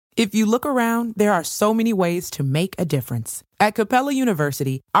If you look around, there are so many ways to make a difference. At Capella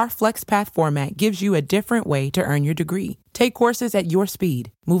University, our FlexPath format gives you a different way to earn your degree. Take courses at your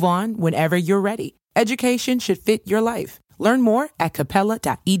speed. Move on whenever you're ready. Education should fit your life. Learn more at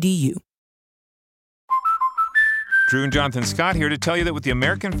capella.edu. Drew and Jonathan Scott here to tell you that with the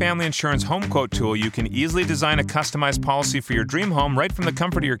American Family Insurance Home Quote tool, you can easily design a customized policy for your dream home right from the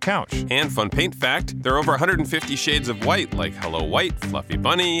comfort of your couch. And fun paint fact, there are over 150 shades of white, like Hello White, Fluffy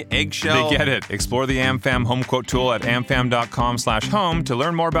Bunny, Eggshell. They get it. Explore the AmFam Home Quote tool at amfam.com/home to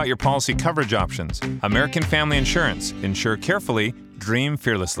learn more about your policy coverage options. American Family Insurance. Insure carefully, dream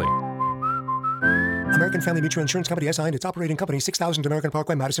fearlessly. American Family Mutual Insurance Company SI and its operating company, 6000 American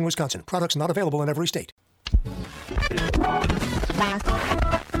Parkway, Madison, Wisconsin. Products not available in every state.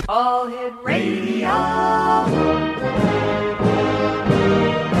 All Hit Radio.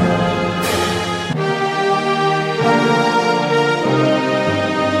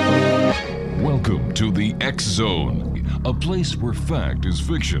 Welcome to the X Zone, a place where fact is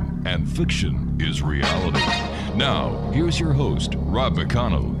fiction and fiction is reality. Now, here's your host, Rob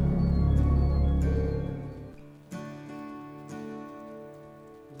McConnell.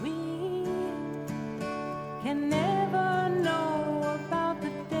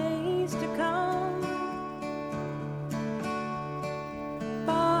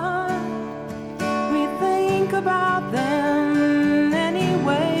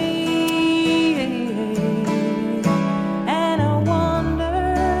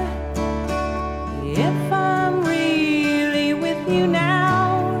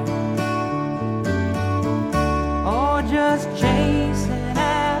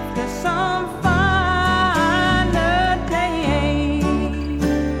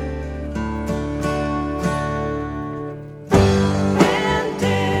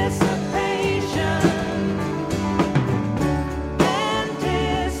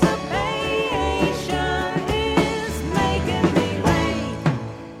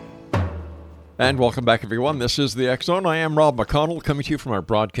 And welcome back, everyone. This is the X Zone. I am Rob McConnell, coming to you from our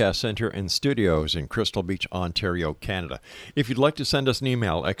broadcast center and studios in Crystal Beach, Ontario, Canada. If you'd like to send us an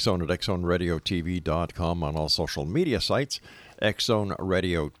email, xzone@xzoneradiotv.com, on all social media sites, X-Zone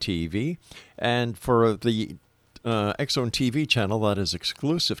Radio TV. And for the X-Zone TV channel that is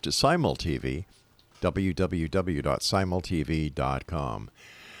exclusive to Simul TV, www.simultv.com.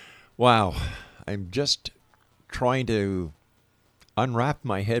 Wow, I'm just trying to unwrap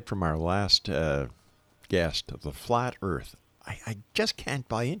my head from our last guest, the flat earth. I just can't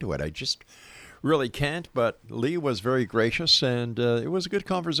buy into it. I just really can't, but Lee was very gracious, and it was a good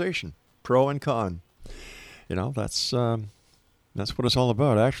conversation, pro and con. You know, that's what it's all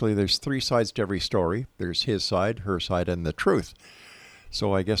about. Actually, there's three sides to every story. There's his side, her side, and the truth.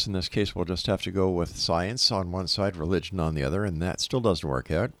 So I guess in this case, we'll just have to go with science on one side, religion on the other, and that still doesn't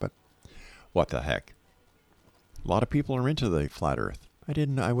work out, but what the heck. A lot of people are into the flat earth.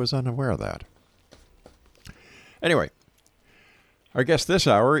 I was unaware of that. Anyway, our guest this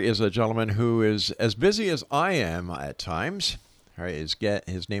hour is a gentleman who is as busy as I am at times. His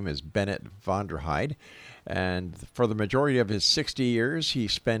name is Bennett VONDERHEIDE, and for the majority of his 60 years, he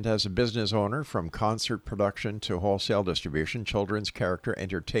spent as a business owner, from concert production to wholesale distribution, children's character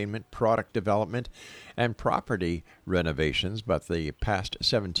entertainment, product development, and property renovations. But the past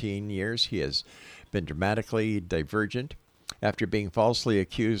 17 years, he has been dramatically divergent. After being falsely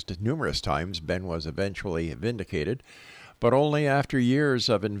accused numerous times, Ben was eventually vindicated, but only after years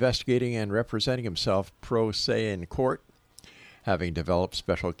of investigating and representing himself pro se in court. Having developed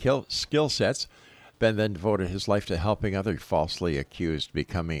special skill sets, Ben then devoted his life to helping other falsely accused,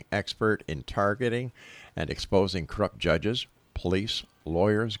 becoming expert in targeting and exposing corrupt judges, police,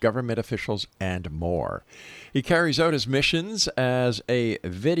 lawyers, government officials, and more. He carries out his missions as a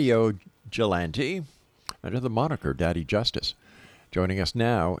vigilante under the moniker Daddy Justice. Joining us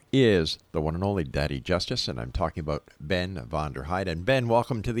now is the one and only Daddy Justice, and I'm talking about Ben VONDERHEIDE. And Ben,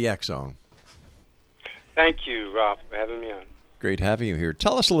 welcome to the X Zone. Thank you, Rob, for having me on. Great having you here.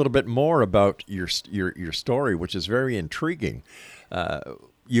 Tell us a little bit more about your story, which is very intriguing.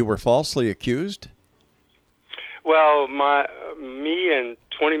 You were falsely accused? Well, me and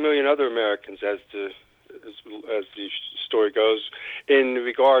 20 million other Americans, as the story goes, in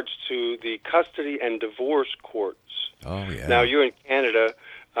regards to the custody and divorce courts. Oh, yeah. Now, you're in Canada.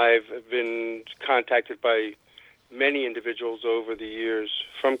 I've been contacted by many individuals over the years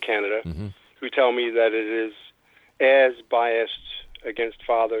from Canada who tell me that it is as biased against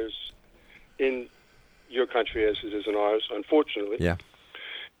fathers in your country as it is in ours, unfortunately. Yeah.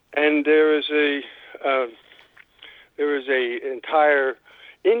 And there is a entire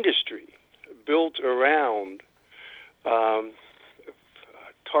industry built around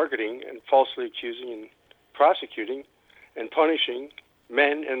targeting and falsely accusing and prosecuting and punishing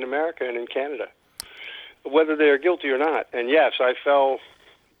men in America and in Canada, whether they are guilty or not. And yes, I fell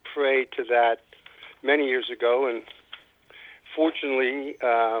prey to that many years ago, and fortunately,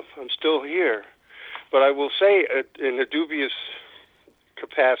 I'm still here. But I will say, in a dubious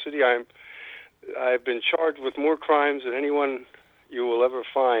capacity, I've been charged with more crimes than anyone you will ever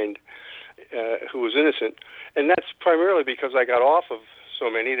find who was innocent. And that's primarily because I got off of so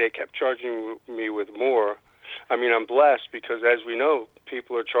many. They kept charging me with more. I mean, I'm blessed because, as we know,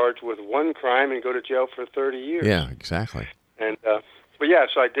 people are charged with one crime and go to jail for 30 years. Yeah, exactly. And but yeah,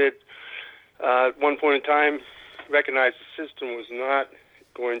 so I did at one point in time recognize the system was not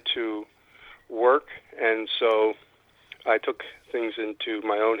going to work, and so I took things into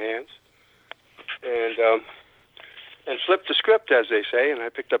my own hands and flipped the script, as they say, and I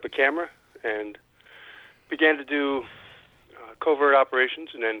picked up a camera and began to do covert operations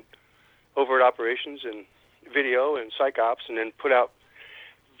and then overt operations and video and psych ops, and then put out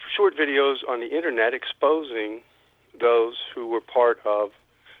short videos on the internet exposing those who were part of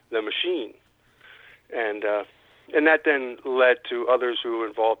the machine. And that then led to others who were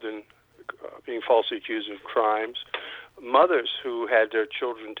involved in being falsely accused of crimes, mothers who had their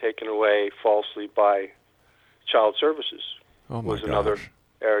children taken away falsely by child services. Oh my was gosh. Another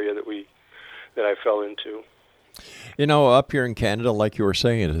area that I fell into. You know, up here in Canada, like you were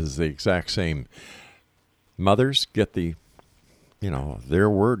saying, it is the exact same. Mothers get their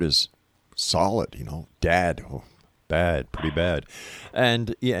word is solid, dad, oh, bad, pretty bad.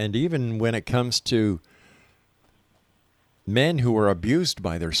 And even when it comes to men who are abused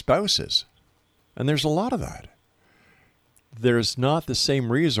by their spouses, and there's a lot of that, there's not the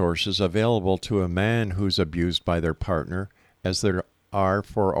same resources available to a man who's abused by their partner as there are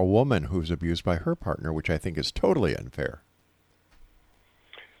for a woman who's abused by her partner, which I think is totally unfair.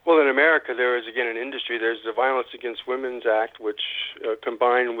 Well, in America, there is, again, an industry. There's the Violence Against Women's Act, which,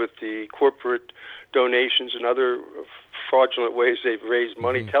 combined with the corporate donations and other fraudulent ways they've raised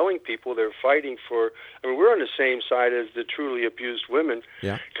money, telling people they're fighting for... I mean, we're on the same side as the truly abused women.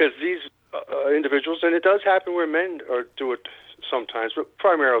 Yeah. Because these individuals, and it does happen where men do it sometimes, but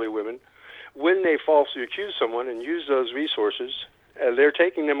primarily women, when they falsely accuse someone and use those resources, they're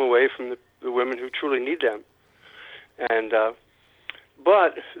taking them away from the women who truly need them. And...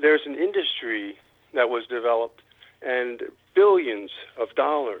 But there's an industry that was developed, and billions of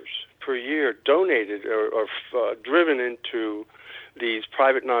dollars per year donated or driven into these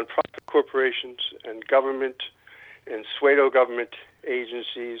private nonprofit corporations and government and pseudo-government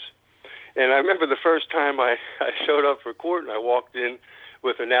agencies. And I remember the first time I showed up for court, and I walked in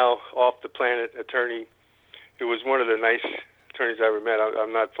with a now off-the-planet attorney who was one of the nice attorneys I ever met.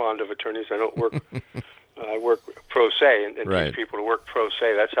 I'm not fond of attorneys. I don't work... I work pro se and right. teach people to work pro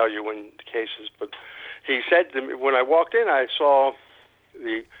se. That's how you win the cases. But he said to me, when I walked in, I saw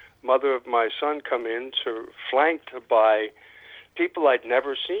the mother of my son come in, flanked by people I'd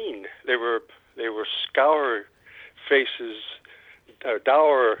never seen. They were scour faces,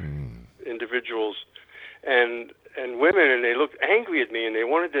 dour individuals, and women, and they looked angry at me, and they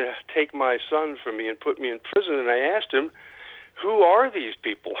wanted to take my son from me and put me in prison. And I asked him, who are these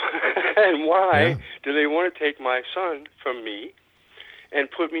people and why do they want to take my son from me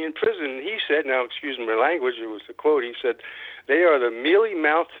and put me in prison? And he said, now excuse my language, it was the quote, he said, they are the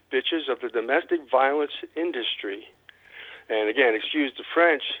mealy-mouthed bitches of the domestic violence industry. And again, excuse the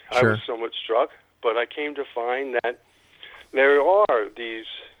French, sure. I was somewhat struck, but I came to find that there are this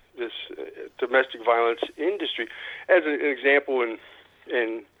domestic violence industry. As an example,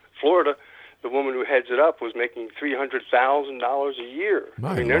 in Florida, the woman who heads it up was making $300,000 a year.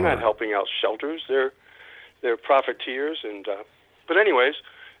 I mean, they're not helping out shelters; they're profiteers. And but anyways,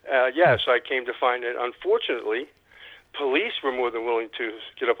 yes, I came to find that unfortunately, police were more than willing to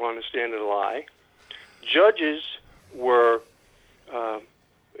get up on the stand and lie. Judges were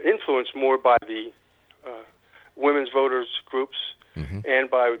influenced more by the women's voters groups and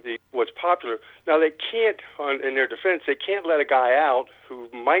by what's popular. Now they can't, in their defense, they can't let a guy out who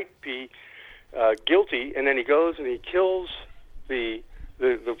might be guilty, and then he goes and he kills the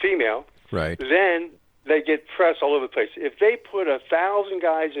female. Right. Then they get press all over the place. If they put 1,000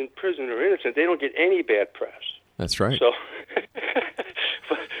 guys in prison who are innocent, they don't get any bad press. That's right. So,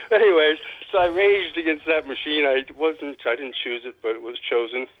 but anyways, so I raged against that machine. I didn't choose it, but it was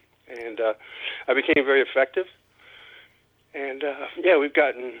chosen, and I became very effective. And we've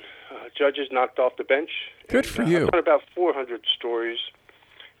gotten judges knocked off the bench. Good for you. I've done about 400 stories.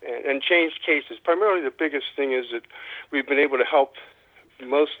 And changed cases. Primarily, the biggest thing is that we've been able to help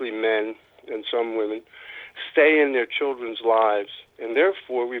mostly men and some women stay in their children's lives And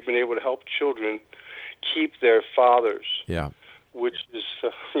therefore, we've been able to help children keep their fathers. Yeah. Which is,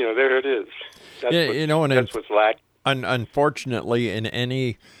 there it is. That's what's lacking. Unfortunately, in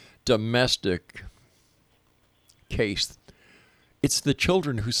any domestic case, it's the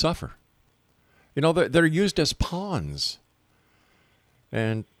children who suffer. They're used as pawns.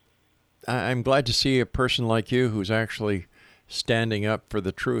 And I'm glad to see a person like you who's actually standing up for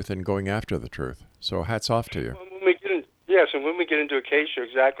the truth and going after the truth. So hats off to you. Well, and when we get into a case, you're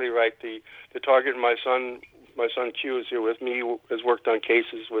exactly right. The target, my son Q, is here with me. He has worked on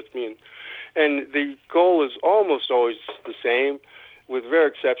cases with me, and the goal is almost always the same, with rare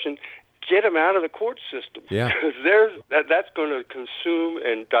exception: get them out of the court system. Yeah, because that's going to consume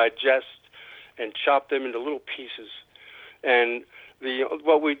and digest and chop them into little pieces. And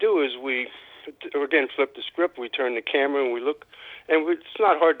what we do is we again flip the script. We turn the camera and we look, and it's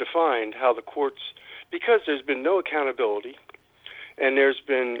not hard to find how the courts, because there's been no accountability, and there's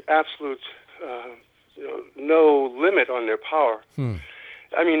been absolute no limit on their power.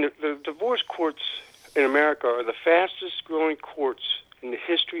 I mean, the divorce courts in America are the fastest growing courts in the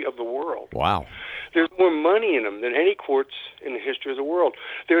history of the world. Wow. There's more money in them than any courts in the history of the world.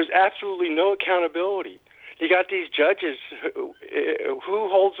 There's absolutely no accountability. You got these judges. Who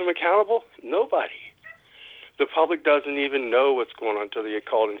holds them accountable? Nobody. The public doesn't even know what's going on until they get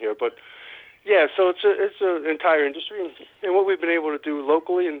called in here. But yeah, so it's an entire industry, and what we've been able to do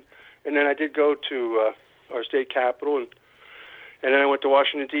locally, and then I did go to our state capital, and then I went to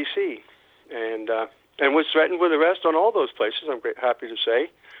Washington D.C. and was threatened with arrest on all those places. I'm happy to say,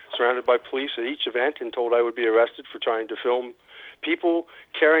 surrounded by police at each event, and told I would be arrested for trying to film people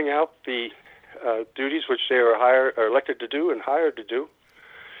carrying out the duties which they are elected to do and hired to do.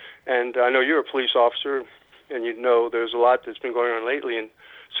 And I know you're a police officer, and you know there's a lot that's been going on lately, and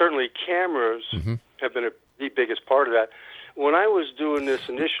certainly cameras have been the biggest part of that. When I was doing this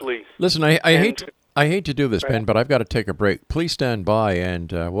initially... Listen, I hate to do this, Ben, but I've got to take a break. Please stand by,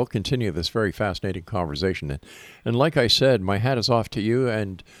 and we'll continue this very fascinating conversation. And like I said, my hat is off to you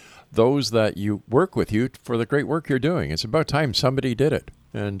and those that you work with you for the great work you're doing. It's about time somebody did it,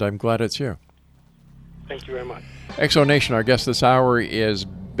 and I'm glad it's you. Thank you very much. Exo Nation, our guest this hour is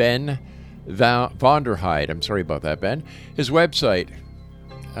Ben VONDERHEIDE. I'm sorry about that, Ben. His website...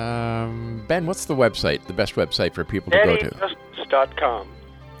 Ben, what's the website, the best website for people to go to? DaddyJustice.com.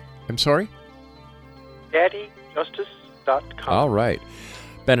 I'm sorry? DaddyJustice.com. All right.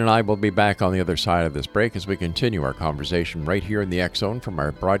 Ben and I will be back on the other side of this break as we continue our conversation right here in the X Zone from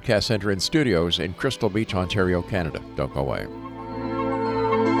our broadcast center and studios in Crystal Beach, Ontario, Canada. Don't go away.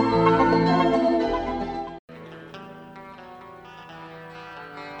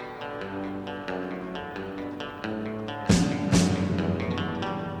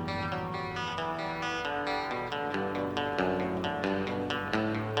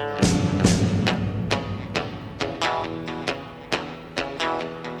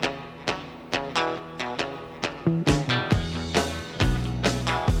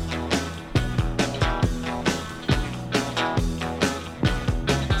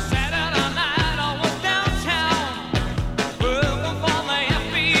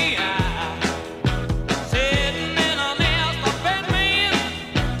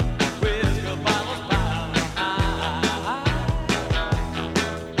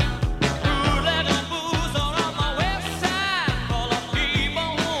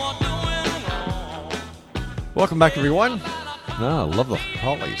 Welcome back, everyone. I love the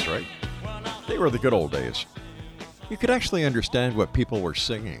Hollies, right? They were the good old days. You could actually understand what people were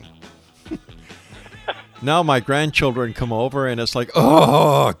singing. Now my grandchildren come over and it's like,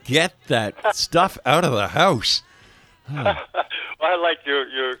 oh, get that stuff out of the house. Well, I like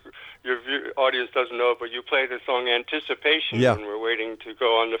your audience doesn't know it, but you play the song Anticipation when we're waiting to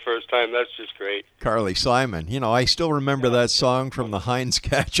go on the first time. That's just great. Carly Simon. You know, I still remember that song from the Heinz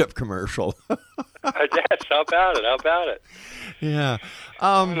ketchup commercial. Yes, how about it? Yeah.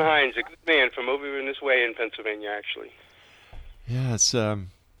 Heinz, a good man from over in this way in Pennsylvania, actually. Yeah, it's...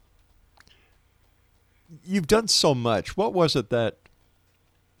 You've done so much. What was it that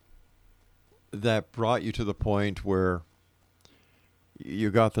brought you to the point where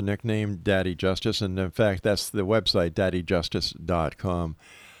you got the nickname Daddy Justice? And in fact, that's the website, daddyjustice.com.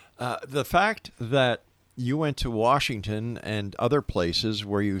 The fact that you went to Washington and other places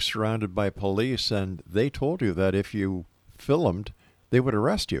where you were surrounded by police and they told you that if you filmed, they would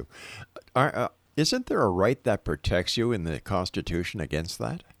arrest you. Isn't there a right that protects you in the Constitution against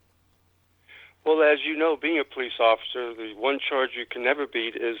that? Well, as you know, being a police officer, the one charge you can never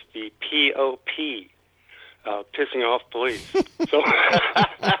beat is the POP, pissing off police. So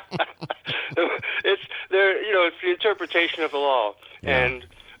it's the interpretation of the law. Yeah. And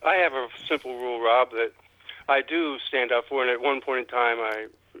I have a simple rule, Rob, that I do stand up for. And at one point in time,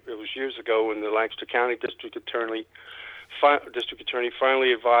 it was years ago when the Lancaster County District Attorney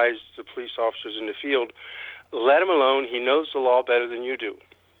finally advised the police officers in the field, let him alone. He knows the law better than you do.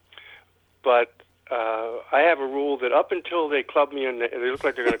 But I have a rule that up until they club me they look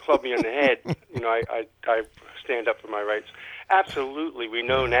like they're going to club me in the head, I stand up for my rights. Absolutely, we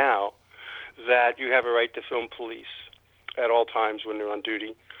know now that you have a right to film police at all times when they're on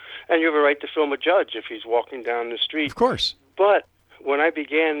duty, and you have a right to film a judge if he's walking down the street. Of course. But when I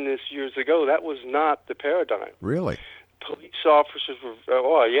began this years ago, that was not the paradigm. Really? Police officers were,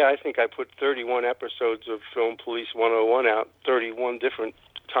 I think I put 31 episodes of Film Police 101 out, 31 different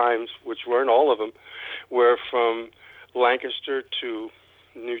times, which weren't all of them, were from Lancaster to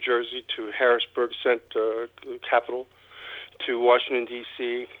New Jersey to Harrisburg, capital, to Washington,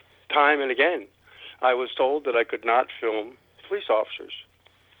 D.C., time and again. I was told that I could not film police officers,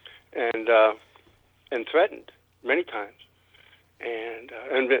 and threatened many times. And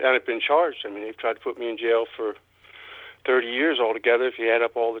I've been charged. I mean, they've tried to put me in jail for 30 years altogether if you add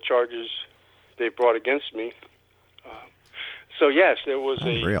up all the charges they brought against me. So yes, there was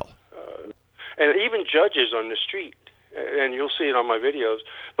Unreal. And even judges on the street, and you'll see it on my videos.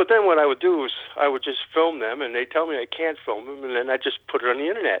 But then what I would do is I would just film them, and they tell me I can't film them, and then I just put it on the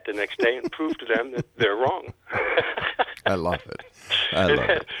internet the next day and prove to them that they're wrong. I love it. I love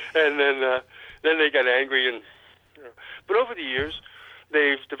it. And then they got angry, and but over the years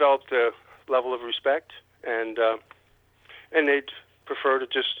they've developed a level of respect, and they'd prefer to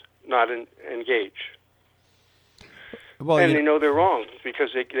just not engage. Well, and they know they're wrong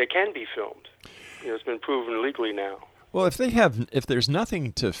because they can be filmed. It's been proven legally now. Well, if there's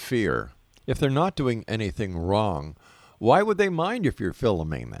nothing to fear, if they're not doing anything wrong, why would they mind if you're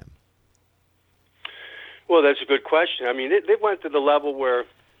filming them? Well, that's a good question. I mean, they went to the level where,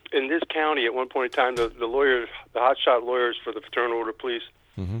 in this county, at one point in time, the lawyers, the hotshot lawyers for the Fraternal Order of Police,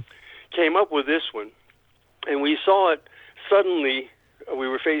 came up with this one, and we saw it suddenly. We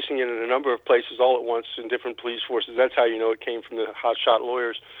were facing it in a number of places all at once in different police forces. That's how you know it came from the hotshot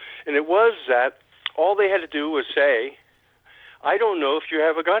lawyers. And it was that all they had to do was say, I don't know if you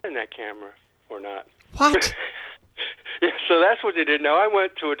have a gun in that camera or not. What? Yeah, so that's what they did. Now, I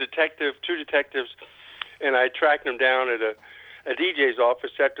went to two detectives, and I tracked them down at a DJ's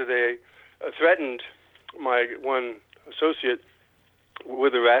office after they threatened my one associate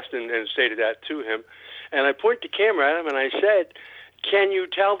with arrest and stated that to him. And I pointed the camera at him, and I said, can you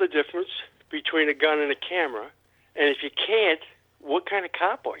tell the difference between a gun and a camera? And if you can't, what kind of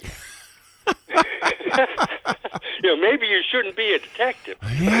cop are you? Maybe you shouldn't be a detective.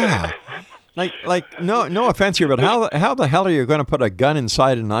 Yeah. Like no offense here, but how the hell are you going to put a gun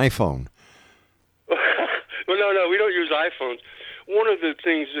inside an iPhone? Well, no, we don't use iPhones. One of the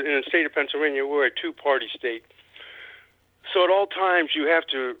things in the state of Pennsylvania, we're a two-party state. So at all times, you have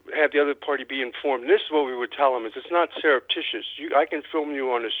to have the other party be informed. And this is what we would tell them, is it's not surreptitious. I can film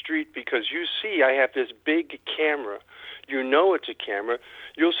you on the street because you see I have this big camera. You know it's a camera.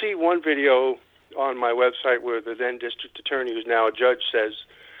 You'll see one video on my website where the then district attorney, who's now a judge, says,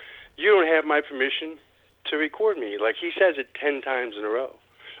 you don't have my permission to record me. Like, he says it 10 times in a row.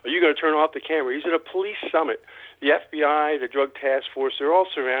 Are you going to turn off the camera? He's at a police summit. The FBI, the Drug Task Force, they're all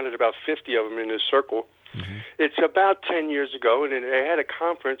surrounded, about 50 of them in this circle. Mm-hmm. It's about 10 years ago, and they had a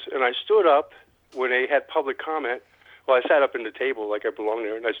conference, and I stood up when they had public comment. Well, I sat up in the table like I belong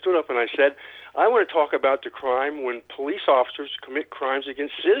there, and I stood up and I said, I want to talk about the crime when police officers commit crimes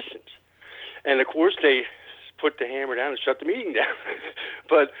against citizens. And, of course, they put the hammer down and shut the meeting down.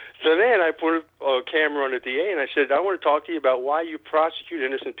 But so then I put a camera on the DA, and I said, I want to talk to you about why you prosecute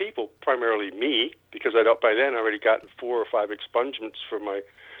innocent people, primarily me, because by then I already gotten 4 or 5 expungements for my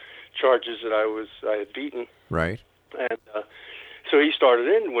charges that I had beaten. Right. And so he started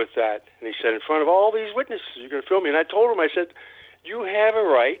in with that, and he said, in front of all these witnesses, you're going to film me. And I told him, I said, you have a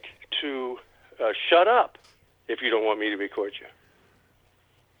right to shut up if you don't want me to record you.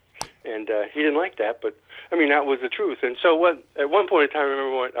 And he didn't like that, but, I mean, that was the truth. And so at one point in time, I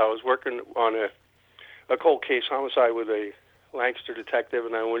remember when I was working on a cold case homicide with a Lancaster detective,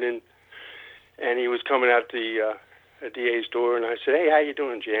 and I went in, and he was coming out the DA's door, and I said, hey, how you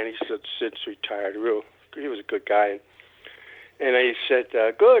doing, Jan? He said, Sid's retired. He was a good guy. And he said,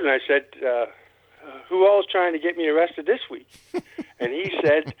 good. And I said, who all's trying to get me arrested this week? And he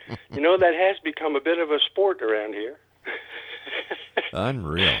said, that has become a bit of a sport around here.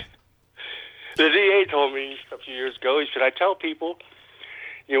 Unreal. The DA told me a few years ago, he said, I tell people,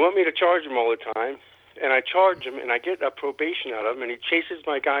 you want me to charge them all the time, and I charge them, and I get a probation out of them, and he chases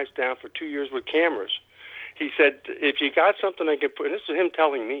my guys down for 2 years with cameras. He said, if you got something I can put, and this is him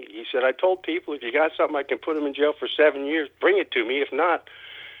telling me, he said, I told people, if you got something I can put them in jail for 7 years, bring it to me. If not,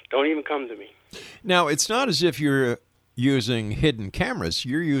 don't even come to me. Now, it's not as if you're using hidden cameras.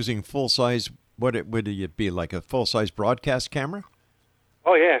 You're using full-size, would it be like a full-size broadcast camera?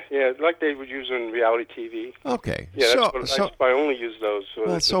 Oh, yeah, like they would use on reality TV. Okay. Yeah, I only use those.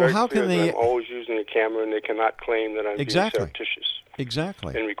 So how can they... I'm always using a camera, and they cannot claim that I'm being surreptitious.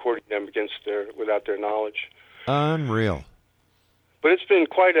 Exactly. And recording them without their knowledge. Unreal. But it's been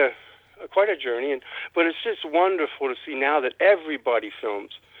quite a journey, but it's just wonderful to see now that everybody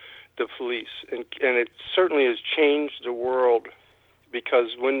films the police, and it certainly has changed the world, because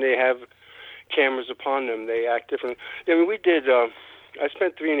when they have cameras upon them, they act different. I mean, we did. I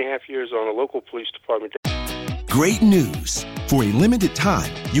spent 3.5 years on a local police department. Great news! For a limited time,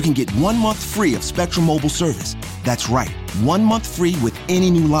 you can get 1 month free of Spectrum Mobile service. That's right, 1 month free with any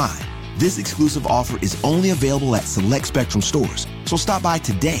new line. This exclusive offer is only available at select Spectrum stores, so stop by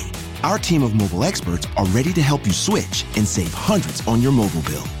today. Our team of mobile experts are ready to help you switch and save hundreds on your mobile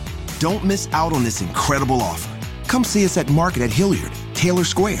bill. Don't miss out on this incredible offer. Come see us at Market at Hilliard, Taylor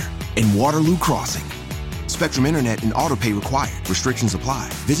Square, and Waterloo Crossing. Spectrum Internet and autopay required. Restrictions apply.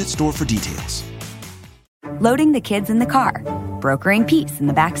 Visit store for details. Loading the kids in the car, brokering peace in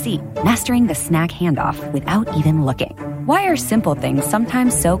the back seat, mastering the snack handoff without even looking. Why are simple things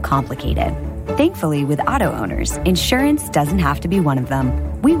sometimes so complicated? Thankfully, with auto owners, insurance doesn't have to be one of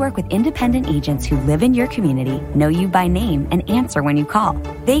them. We work with independent agents who live in your community, know you by name, and answer when you call.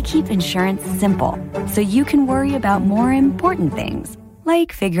 They keep insurance simple, so you can worry about more important things,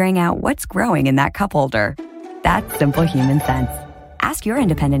 like figuring out what's growing in that cup holder. That's simple human sense. Ask your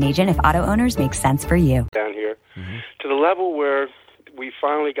independent agent if auto owners make sense for you. Down here, to the level where we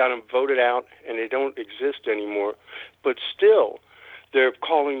finally got them voted out and they don't exist anymore, but still they're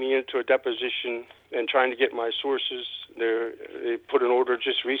calling me into a deposition and trying to get my sources. They put an order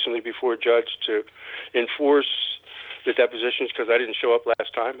just recently before a judge to enforce the depositions because I didn't show up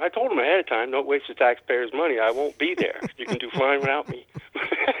last time. I told them ahead of time, don't waste the taxpayers' money. I won't be there. You can do fine without me.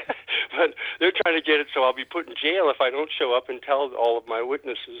 But they're trying to get it so I'll be put in jail if I don't show up and tell all of my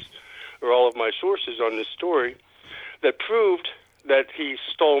witnesses or all of my sources on this story that proved that he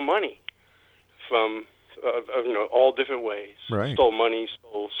stole money from all different ways. Right. Stole money,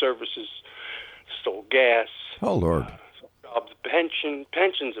 stole services, stole gas. Oh, Lord. Jobs,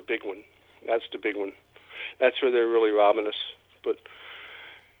 pension's a big one. That's the big one. That's where they're really robbing us. But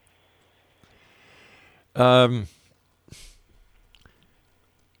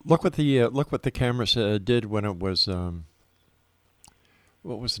look what the cameras did when it was.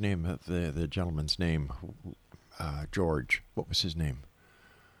 What was the name of the gentleman's name? George. What was his name?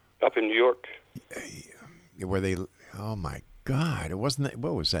 Up in New York. Where they? Oh my God! It wasn't that.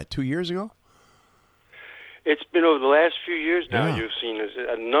 What was that? 2 years ago? It's been over the last few years now. Yeah. You've seen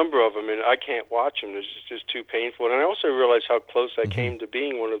a number of them, and I can't watch them. It's just too painful. And I also realize how close I came to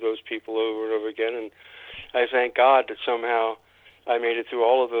being one of those people over and over again. And I thank God that somehow I made it through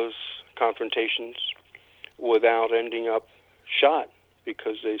all of those confrontations without ending up shot,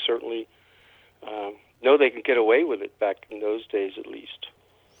 because they certainly know they can get away with it back in those days, at least.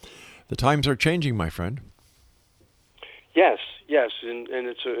 The times are changing, my friend. Yes, and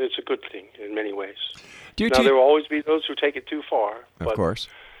it's a good thing in many ways. There will always be those who take it too far. Of course.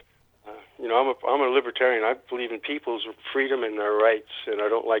 I'm a libertarian. I believe in people's freedom and their rights, and I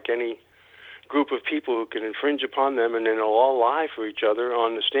don't like any group of people who can infringe upon them and then they'll all lie for each other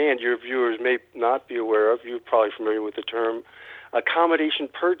on the stand. Your viewers may not be aware of, you're probably familiar with the term, accommodation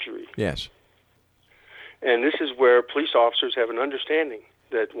perjury. Yes. And this is where police officers have an understanding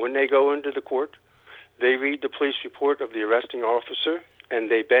that when they go into the court, they read the police report of the arresting officer, and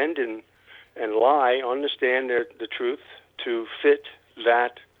they bend and lie on the stand the truth to fit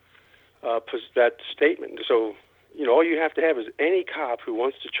that statement. So, all you have to have is any cop who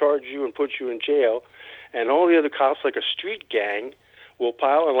wants to charge you and put you in jail, and all the other cops, like a street gang, will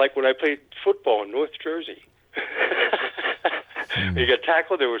pile on, like when I played football in North Jersey. You got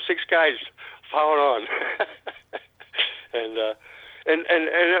tackled, there were 6 guys piling on. And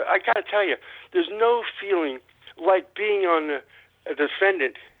I got to tell you, there's no feeling like being on a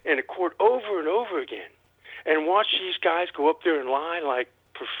defendant in a court over and over again and watch these guys go up there and lie like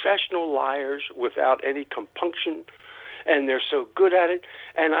professional liars without any compunction, and they're so good at it.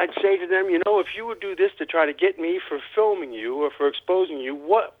 And I'd say to them, if you would do this to try to get me for filming you or for exposing you,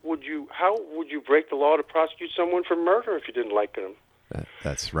 how would you break the law to prosecute someone for murder if you didn't like them?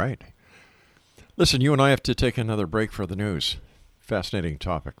 That's right. Listen, you and I have to take another break for the news. Fascinating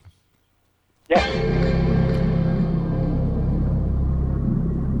topic. Yes.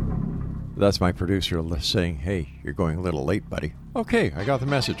 That's my producer saying, hey, you're going a little late, buddy. Okay, I got the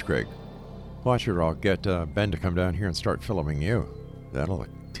message, Craig. Watch it, or I'll get Ben to come down here and start filming you. That'll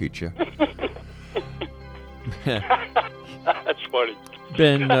teach you. That's funny.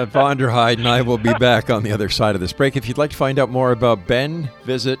 Ben VONDERHEIDE and I will be back on the other side of this break. If you'd like to find out more about Ben,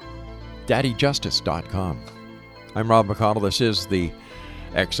 visit daddyjustice.com. I'm Rob McConnell. This is the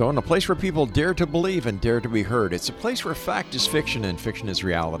X-Zone, a place where people dare to believe and dare to be heard. It's a place where fact is fiction and fiction is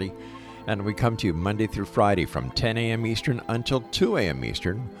reality. And we come to you Monday through Friday from 10 a.m. Eastern until 2 a.m.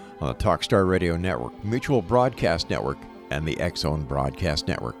 Eastern on the Talkstar Radio Network, Mutual Broadcast Network, and the X-Zone Broadcast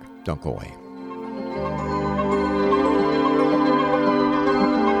Network. Don't go away.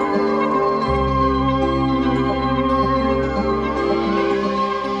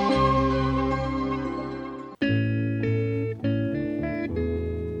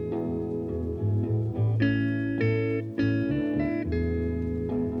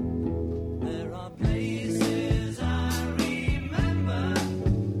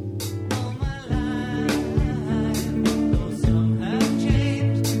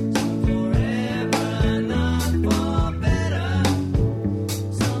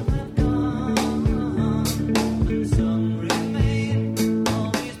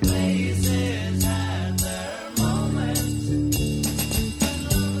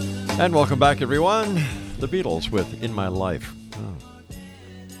 And welcome back, everyone. The Beatles with In My Life. Oh.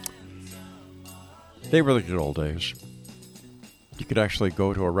 They were the good old days. You could actually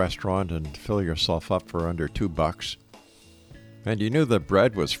go to a restaurant and fill yourself up for under $2. And you knew the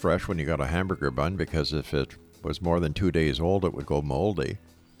bread was fresh when you got a hamburger bun, because if it was more than 2 days old, it would go moldy.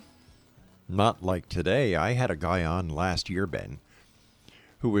 Not like today. I had a guy on last year, Ben,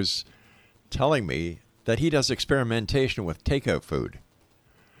 who was telling me that he does experimentation with takeout food.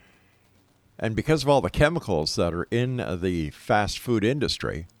 And because of all the chemicals that are in the fast food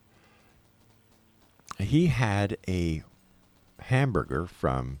industry, he had a hamburger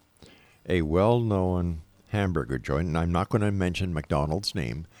from a well-known hamburger joint, and I'm not going to mention McDonald's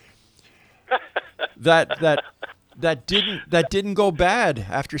name, that didn't go bad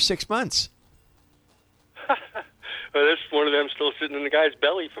after 6 months. Well, that's one of them still sitting in the guy's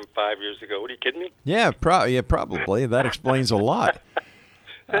belly from 5 years ago. What, are you kidding me? Yeah, probably. That explains a lot.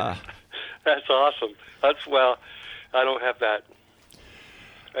 That's awesome. Well, I don't have that.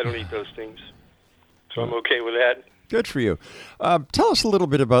 I don't eat those things. So I'm okay with that. Good for you. Tell us a little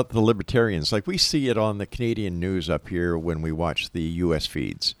bit about the libertarians. Like, we see it on the Canadian news up here when we watch the U.S.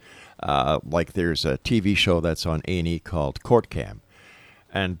 feeds. Like, there's a TV show that's on A&E called Court Cam,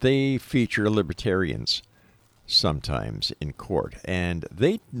 and they feature libertarians sometimes in court. And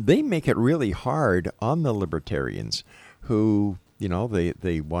they make it really hard on the libertarians who... You know,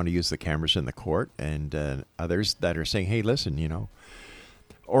 they want to use the cameras in the court, and others that are saying, "Hey, listen, you know,"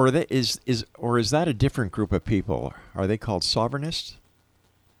 or is that a different group of people? Are they called sovereignists?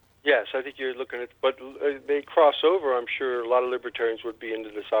 Yes, I think you're looking at, but they cross over. I'm sure a lot of libertarians would be into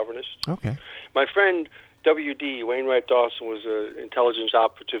the sovereignists. Okay. My friend W.D. Wainwright Dawson was an intelligence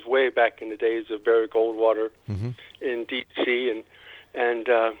operative way back in the days of Barry Goldwater in D.C. and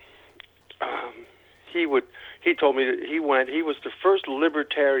he told me that he was the first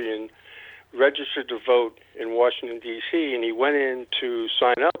libertarian registered to vote in Washington, D.C., and he went in to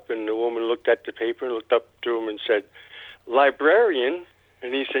sign up, and the woman looked at the paper and looked up to him and said, "Librarian?"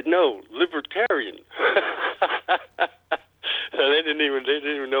 And he said, "No, libertarian." So they didn't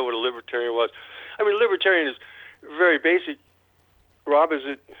even know what a libertarian was. I mean, libertarian is very basic. Rob, is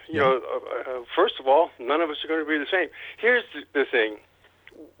it, first of all, none of us are going to be the same. Here's the thing.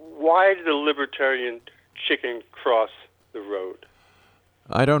 Why did a libertarian chicken cross the road?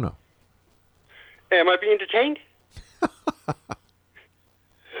 I don't know. Am I being detained?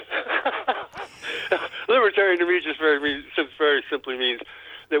 Libertarian to me just very simply means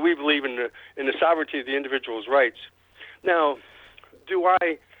that we believe in the sovereignty of the individual's rights. Now, do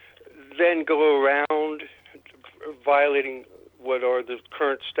I then go around violating what are the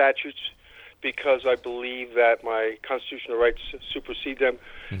current statutes because I believe that my constitutional rights supersede them?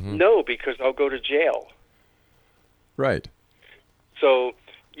 Mm-hmm. No, because I'll go to jail. Right. So,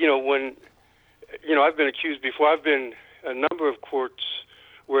 when, I've been accused before. I've been a number of courts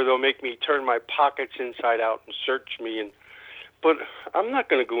where they'll make me turn my pockets inside out and search me. But I'm not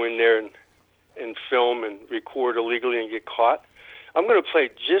going to go in there and film and record illegally and get caught. I'm going to play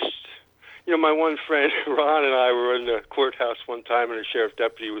just... my one friend, Ron, and I were in the courthouse one time, and the sheriff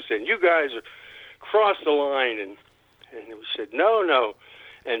deputy was saying, "You guys are crossed the line." And we said, no,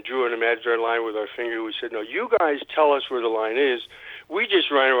 and drew an imaginary line with our finger. We said, "No, you guys tell us where the line is. We just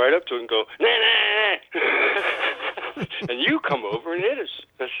run right up to it and go, nah, nah, nah." and you come over and hit us.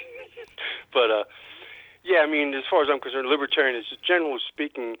 But, yeah, I mean, as far as I'm concerned, libertarian is, generally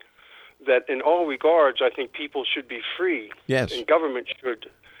speaking, that in all regards, I think people should be free. Yes. And government should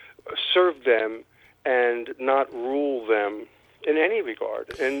serve them and not rule them in any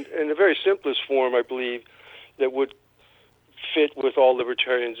regard. And in the very simplest form, I believe, that would fit with all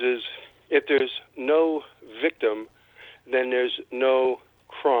libertarians is if there's no victim, then there's no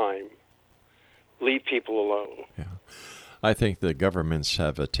crime. Leave people alone. Yeah. I think the governments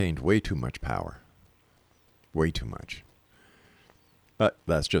have attained way too much power. Way too much. But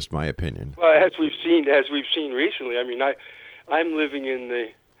that's just my opinion. Well, as we've seen recently, I mean, I'm living in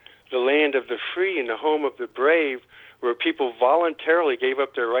the land of the free, in the home of the brave, where people voluntarily gave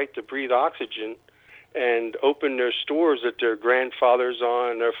up their right to breathe oxygen and opened their stores that their grandfathers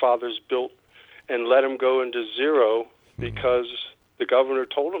and their fathers built and let them go into zero because the governor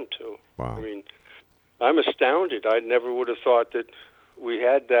told them to. Wow. I mean, I'm astounded. I never would have thought that we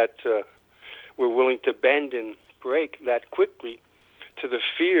had that, we're willing to bend and break that quickly to the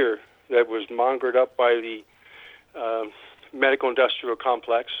fear that was mongered up by the medical-industrial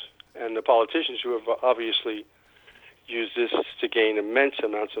complex and the politicians who have obviously used this to gain immense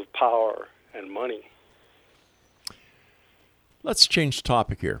amounts of power and money. Let's change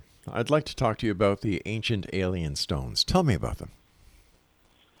topic here. I'd like to talk to you about the ancient alien stones. Tell me about them.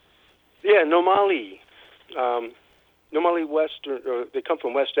 Yeah, Nomali. Nomali they come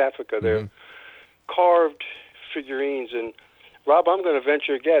from West Africa. They're carved figurines. And Rob, I'm going to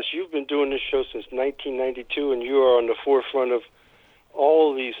venture a guess. You've been doing this show since 1992, and you are on the forefront of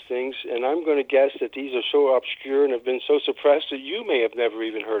all of these things. And I'm going to guess that these are so obscure and have been so suppressed that you may have never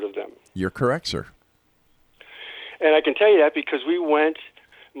even heard of them. You're correct, sir. And I can tell you that because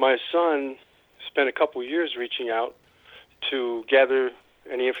my son spent a couple years reaching out to gather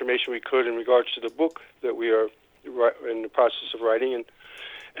any information we could in regards to the book that we are in the process of writing.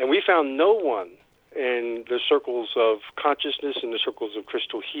 And we found no one in the circles of consciousness, in the circles of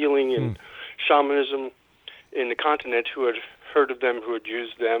crystal healing and shamanism in the continent who had heard of them, who had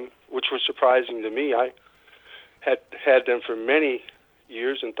used them, which was surprising to me. I had them for many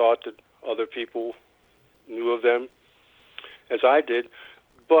years and thought that other people knew of them as I did.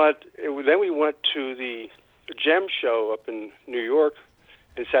 But then we went to the GEM show up in New York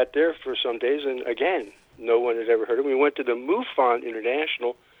and sat there for some days, and again, no one had ever heard of them. We went to the MUFON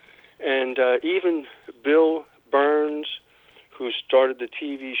International, and even Bill Burns, who started the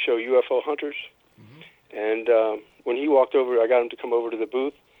TV show UFO Hunters, and when he walked over, I got him to come over to the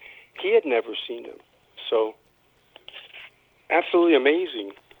booth, he had never seen them. So, absolutely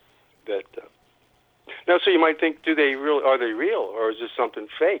amazing that... Now, so you might think, are they real, or is this something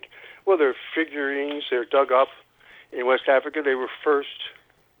fake? Well, they're figurines. They're dug up in West Africa. They were first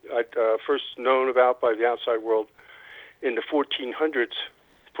known about by the outside world in the 1400s.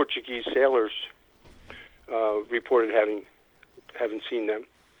 Portuguese sailors reported having seen them.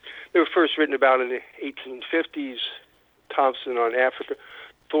 They were first written about in the 1850s. Thompson on Africa.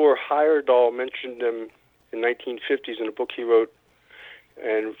 Thor Heyerdahl mentioned them in 1950s in a book he wrote,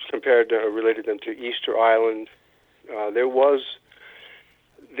 and related them to Easter Island. There was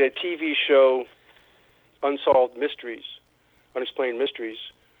the TV show Unsolved Mysteries, Unexplained Mysteries,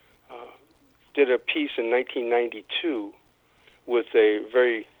 did a piece in 1992 with a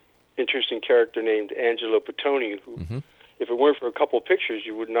very interesting character named Angelo Pettoni, who, if it weren't for a couple of pictures,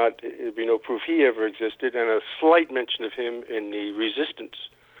 there'd be no proof he ever existed, and a slight mention of him in the Resistance,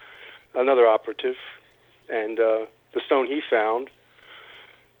 another operative. And the stone he found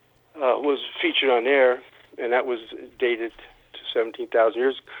was featured on air, and that was dated to 17,000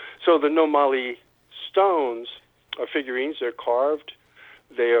 years. So the Nomali stones are figurines. They're carved.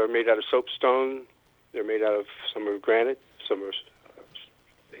 They are made out of soapstone. They're made out of, some are granite, some are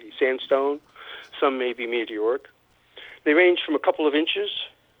sandstone, some may be meteoric. They range from a couple of inches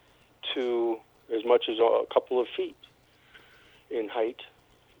to as much as a couple of feet in height.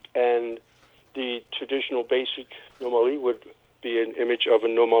 And the traditional basic Nomali would be an image of a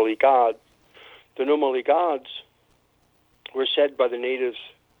Nomali god. The Nomali gods were said by the natives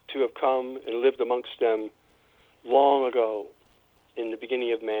to have come and lived amongst them long ago in the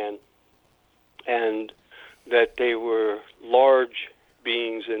beginning of man, and that they were large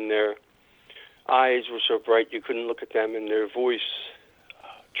beings, and their eyes were so bright you couldn't look at them, and their voice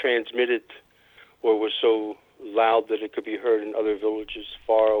transmitted or was so loud that it could be heard in other villages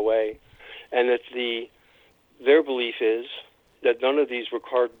far away, and that their belief is that none of these were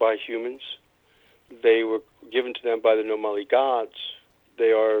carved by humans. They were given to them by the Nomali gods.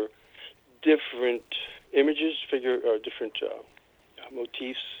 They are different images, different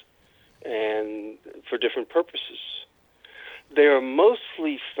motifs, and for different purposes. They are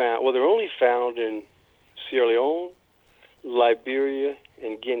mostly found, well, they're only found in Sierra Leone, Liberia,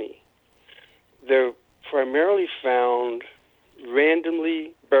 and Guinea. They're primarily found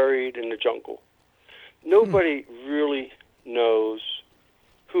randomly buried in the jungle. Nobody really knows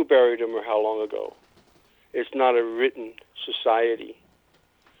who buried them or how long ago. It's not a written society.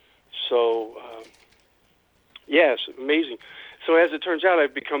 So, yes, amazing. So as it turns out,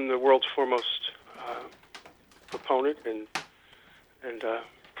 I've become the world's foremost proponent and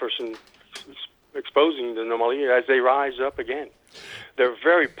person exposing the anomaly as they rise up again. They're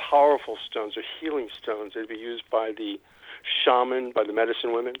very powerful stones. They're healing stones. They'd be used by the shaman, by the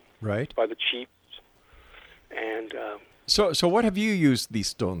medicine women, right? By the chiefs. And so what have you used these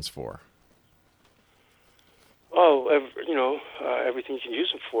stones for? Everything you can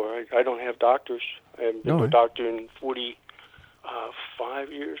use them for. I don't have doctors. I haven't been to a doctor in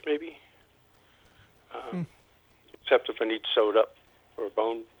 45 years, maybe. Except if I need sewed up or a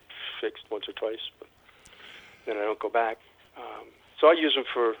bone fixed once or twice, but then I don't go back. So I use them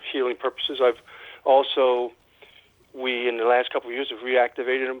for healing purposes. I've also, in the last couple of years, have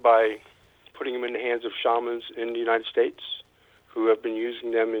reactivated them by putting them in the hands of shamans in the United States who have been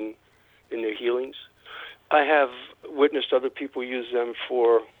using them in their healings. I have witnessed other people use them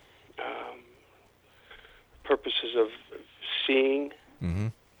for purposes of seeing. Mm-hmm.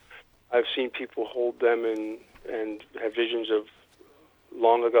 I've seen people hold them and have visions of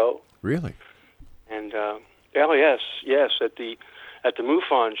long ago. Really? And yes. At the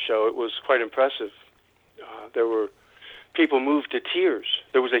MUFON show, it was quite impressive. There were people moved to tears.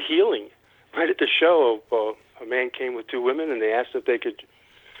 There was a healing right at the show. A man came with two women, and they asked if they could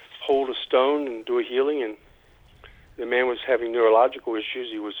hold a stone and do a healing. And the man was having neurological issues.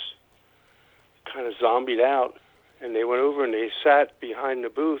 He was kind of zombied out. And they went over and they sat behind the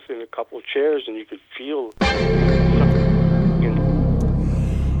booth in a couple of chairs, and you could feel something.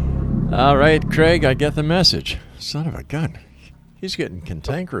 All right, Craig, I get the message. Son of a gun. He's getting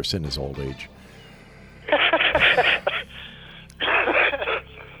cantankerous in his old age.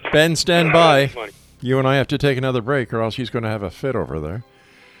 Ben, stand by. You and I have to take another break, or else he's going to have a fit over there.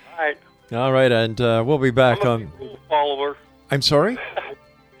 All right, and we'll be back I'm a follower. I'm sorry?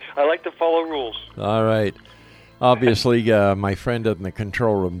 I like to follow rules. All right. Obviously, my friend in the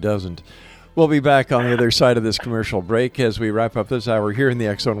control room doesn't. We'll be back on the other side of this commercial break as we wrap up this hour here in the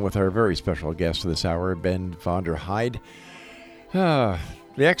X Zone with our very special guest this hour, Ben VONDERHEIDE. The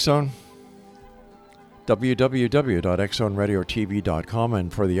X Zone, www.xzoneradiotv.com,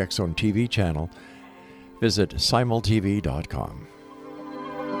 and for the X Zone TV channel, visit simultv.com.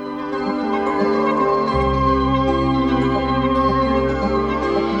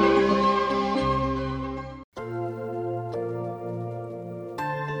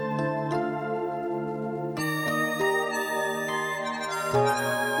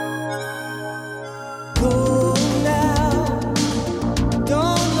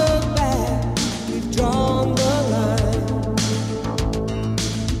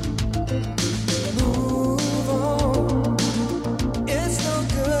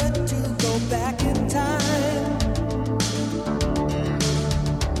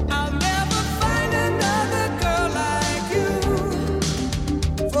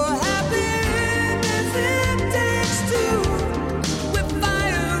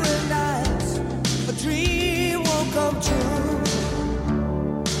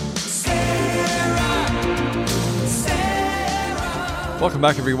 Welcome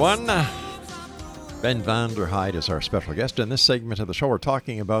back, everyone. Ben VONDERHEIDE is our special guest. In this segment of the show, we're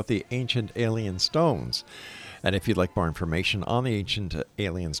talking about the ancient alien stones. And if you'd like more information on the ancient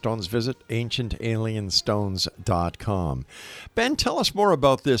alien stones, visit ancientalienstones.com. Ben, tell us more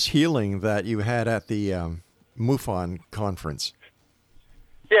about this healing that you had at the MUFON conference.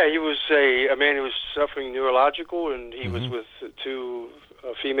 Yeah, he was a man who was suffering neurological, and he was with two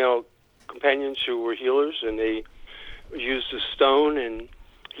female companions who were healers, and they used a stone, and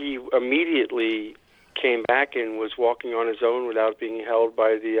he immediately came back and was walking on his own without being held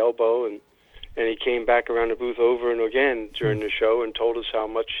by the elbow, and he came back around the booth over and again during the show and told us how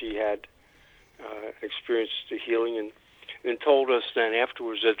much he had experienced the healing, and told us then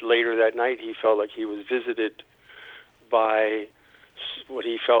afterwards that later that night he felt like he was visited by what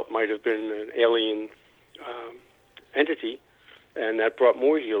he felt might have been an alien entity, and that brought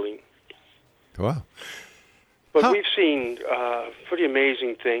more healing. Wow. But we've seen pretty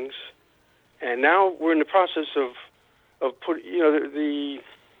amazing things, and now we're in the process of putting.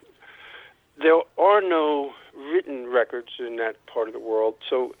 There are no written records in that part of the world.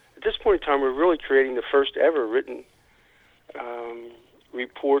 So at this point in time, we're really creating the first ever written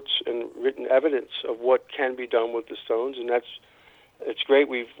reports and written evidence of what can be done with the stones, and it's great.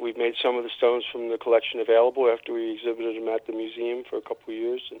 We've made some of the stones from the collection available after we exhibited them at the museum for a couple of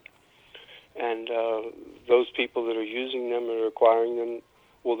years, and those people that are using them and acquiring them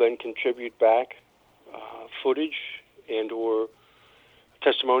will then contribute back footage and or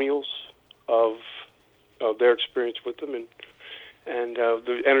testimonials of their experience with them, and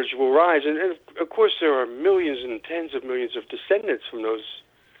the energy will rise. And of course, there are millions and tens of millions of descendants from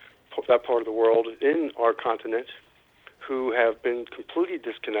that part of the world in our continent who have been completely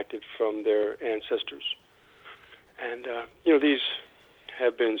disconnected from their ancestors. And, these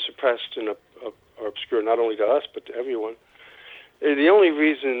have been suppressed and are obscure not only to us, but to everyone. The only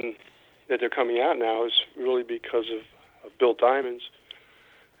reason that they're coming out now is really because of Bill Diamond's,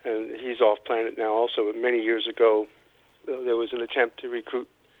 and he's off planet now also. But many years ago, there was an attempt to recruit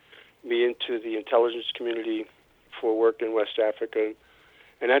me into the intelligence community for work in West Africa,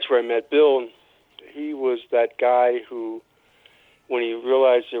 and that's where I met Bill. He was that guy who, when he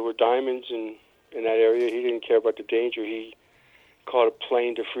realized there were diamonds in that area, he didn't care about the danger. He caught a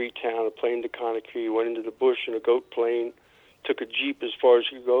plane to Freetown, a plane to Conakry, went into the bush in a goat plane, took a jeep as far as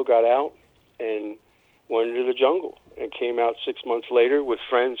he could go, got out, and went into the jungle, and came out 6 months later with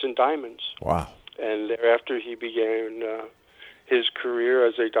friends and diamonds. Wow. And thereafter he began his career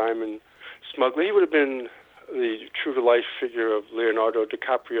as a diamond smuggler. He would have been the true-to-life figure of Leonardo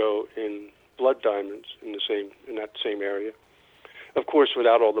DiCaprio in Blood Diamonds in that same area. Of course,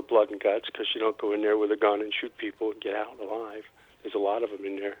 without all the blood and guts, because you don't go in there with a gun and shoot people and get out alive. There's a lot of them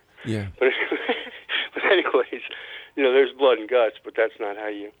in there. Yeah. But anyways, there's blood and guts, but that's not how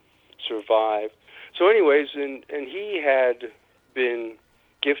you survive. So anyways, and he had been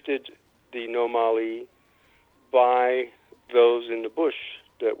gifted the Nomali by those in the bush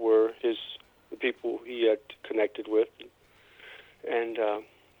that were the people he had connected with, and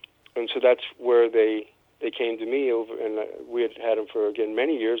so that's where they came to me over, and we had them for again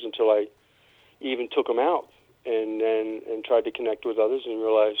many years until I even took them out and tried to connect with others and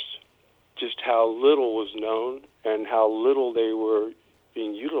realized just how little was known and how little they were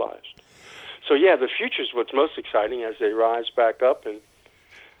being utilized. So yeah, the future is what's most exciting as they rise back up, and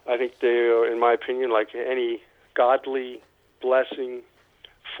I think they are, in my opinion, like any godly blessing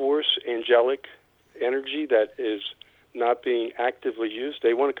force, angelic energy that is not being actively used.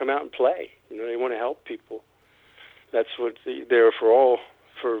 They want to come out and play. They want to help people. That's what they're for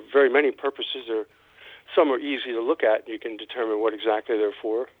very many purposes. Some are easy to look at. You can determine what exactly they're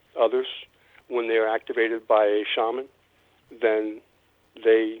for. Others, when they are activated by a shaman, then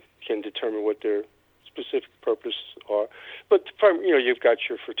they can determine what their specific purposes are. But you've got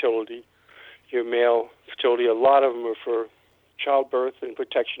your fertility, your male fertility. A lot of them are for childbirth and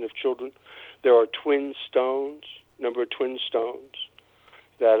protection of children. There are twin stones, number of twin stones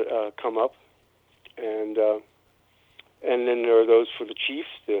that come up, and then there are those for the chiefs,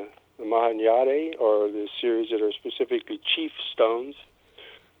 the Mahanyade, or the series that are specifically chief stones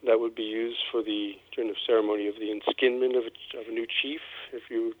that would be used during the ceremony of the enskinment of a new chief, as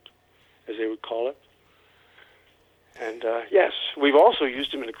they would call it. And yes, we've also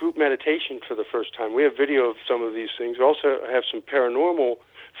used them in a group meditation for the first time. We have video of some of these things. We also have some paranormal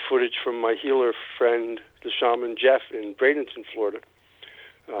footage from my healer friend, the shaman Jeff in Bradenton, Florida.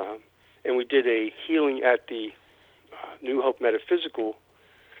 And we did a healing at the New Hope Metaphysical.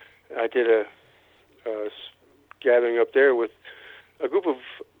 I did a gathering up there with a group of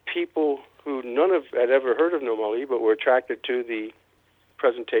people who none of had ever heard of Nomali, but were attracted to the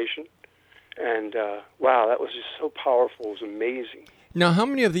presentation. And wow, that was just so powerful. It was amazing. Now, how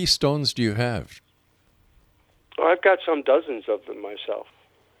many of these stones do you have? Well, I've got some dozens of them myself.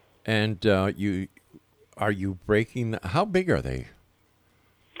 And are you breaking? How big are they?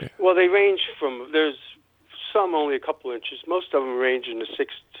 Well, they range from, there's some only a couple inches. Most of them range in the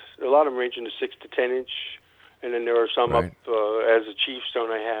 6 to 10 inch. And then there are some right. up, as a chief stone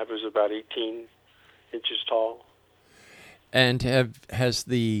I have is about 18 inches tall. And has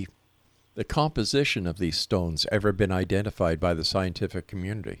the composition of these stones ever been identified by the scientific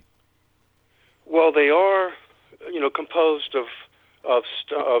community? Well, they are, composed of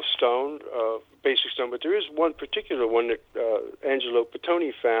stone, basic stone, but there is one particular one that Angelo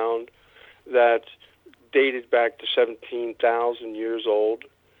Pettoni found that dated back to 17,000 years old,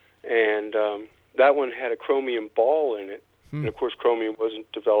 and that one had a chromium ball in it. And of course, chromium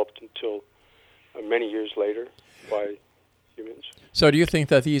wasn't developed until many years later by humans. So do you think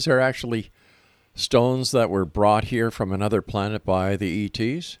that these are actually stones that were brought here from another planet by the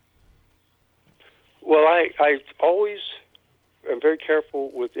ETs? Well, I always am very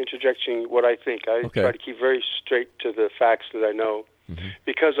careful with interjecting what I think. I try to keep very straight to the facts that I know.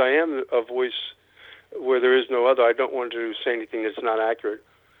 because I am a voice where there is no other, I don't want to say anything that's not accurate.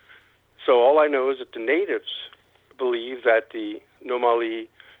 So all I know is that the natives believe that the Nomali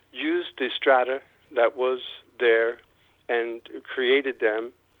used the strata that was there and created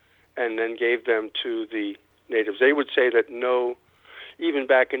them and then gave them to the natives. They would say that even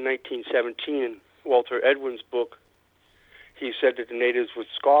back in 1917, in Walter Edwin's book, he said that the natives would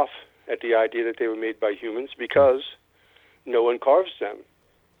scoff at the idea that they were made by humans because no one carves them.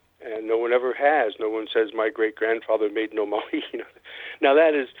 And no one ever has. No one says, my great-grandfather made Nomali. Now,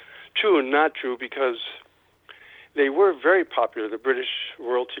 that is true and not true because they were very popular. The British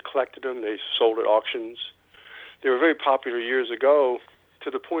royalty collected them. They sold at auctions. They were very popular years ago to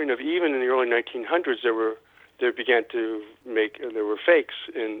the point of even in the early 1900s, there were fakes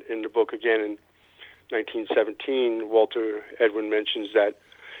in the book. Again, in 1917, Walter Edwin mentions that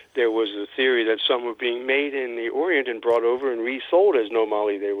there was a theory that some were being made in the Orient and brought over and resold as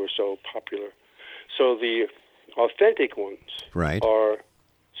Nomali. They were so popular. So the authentic ones are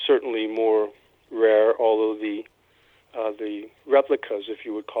certainly more rare, although the replicas, if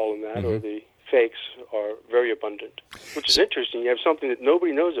you would call them that, or the fakes are very abundant, which is interesting. You have something that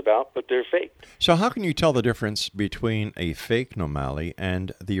nobody knows about, but they're fake. So how can you tell the difference between a fake Nomali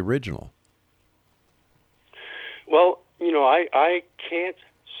and the original? Well, I can't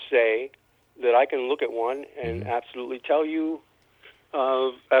say that I can look at one and absolutely tell you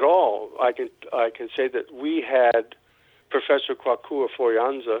at all. I can say that we had Professor Kwakua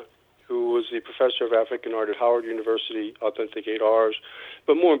Foyanza, who was the professor of African art at Howard University, authenticate ours.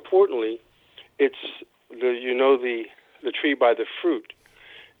 But more importantly, it's the tree by the fruit.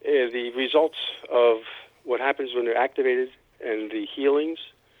 The results of what happens when they're activated and the healings,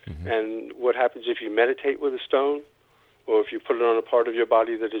 and what happens if you meditate with a stone, or if you put it on a part of your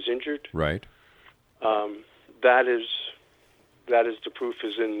body that is injured. Right. That is the proof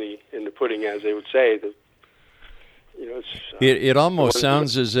is in the pudding, as they would say. It almost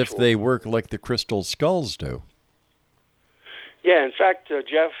sounds as if they work like the crystal skulls do. Yeah, in fact,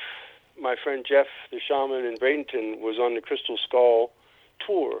 my friend Jeff, the shaman in Bradenton, was on the Crystal Skull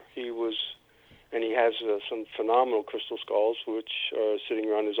tour. He has some phenomenal crystal skulls, which are sitting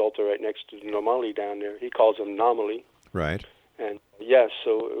around his altar right next to the Nomali down there. He calls them Nomali. Right. And yes,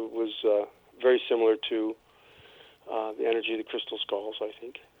 so it was very similar to the energy of the crystal skulls, I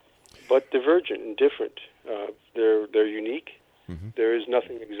think. But divergent and different. They're unique. There is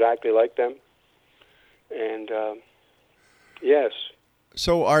nothing exactly like them. And yes.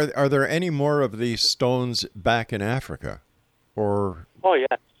 So are there any more of these stones back in Africa? Or oh,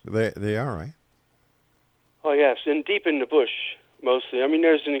 yes. They are, right? Oh, yes, and deep in the bush, mostly. I mean,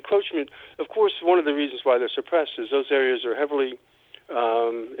 there's an encroachment. Of course, one of the reasons why they're suppressed is those areas are heavily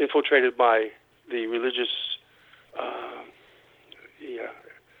infiltrated by the religious,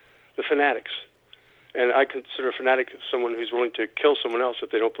 the fanatics. And I consider a fanatic someone who's willing to kill someone else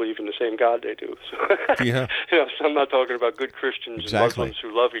if they don't believe in the same God they do. So, yeah. So I'm not talking about good Christians and Muslims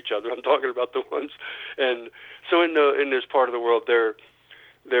who love each other. I'm talking about the ones. And so in this part of the world, they're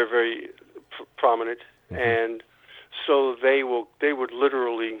very prominent, and so they would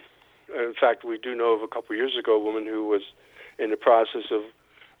literally. In fact, we do know of a couple of years ago a woman who was in the process of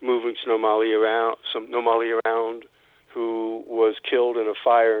moving some Nomali around, who was killed in a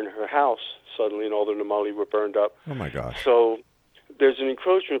fire in her house suddenly, and all the Nomali were burned up. Oh my gosh! So there's an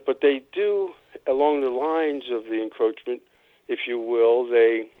encroachment, but they do, along the lines of the encroachment, if you will,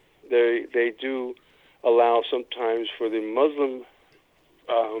 they do allow sometimes for the Muslim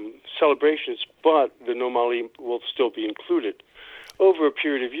celebrations, but the Nomali will still be included. Over a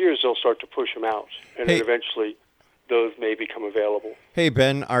period of years, they'll start to push them out, and then eventually those may become available. Hey,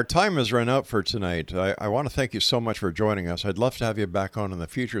 Ben, our time has run out for tonight. I want to thank you so much for joining us. I'd love to have you back on in the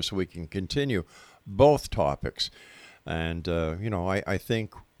future so we can continue both topics. And, I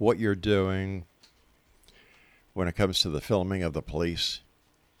think what you're doing when it comes to the filming of the police,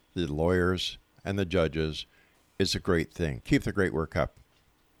 the lawyers, and the judges is a great thing. Keep the great work up.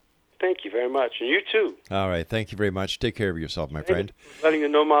 Thank you very much. And you too. All right. Thank you very much. Take care of yourself, my friend. Letting the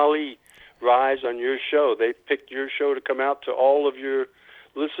Nomali rise on your show. They picked your show to come out to all of your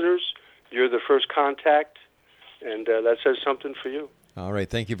listeners. You're the first contact, and that says something for you. All right.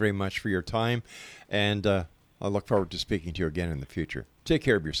 Thank you very much for your time, and I look forward to speaking to you again in the future. Take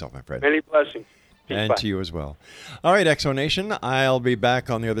care of yourself, my friend. Many blessings. And Bye. to you as well. All right, Exo Nation, I'll be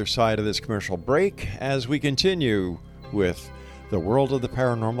back on the other side of this commercial break as we continue with the world of the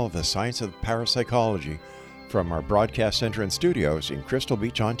paranormal, the science of parapsychology, from our broadcast center and studios in Crystal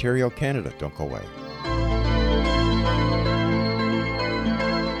Beach, Ontario, Canada. Don't go away.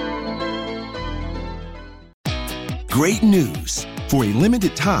 Great news. For a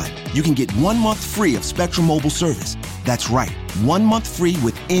limited time, you can get 1 month free of Spectrum Mobile service. That's right, 1 month free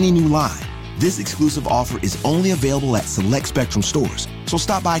with any new line. This exclusive offer is only available at select Spectrum stores, so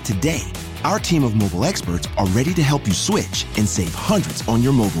stop by today. Our team of mobile experts are ready to help you switch and save hundreds on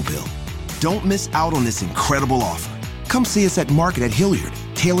your mobile bill. Don't miss out on this incredible offer. Come see us at Market at Hilliard,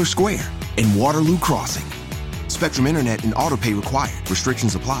 Taylor Square, and Waterloo Crossing. Spectrum Internet and autopay required.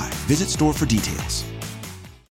 Restrictions apply. Visit store for details.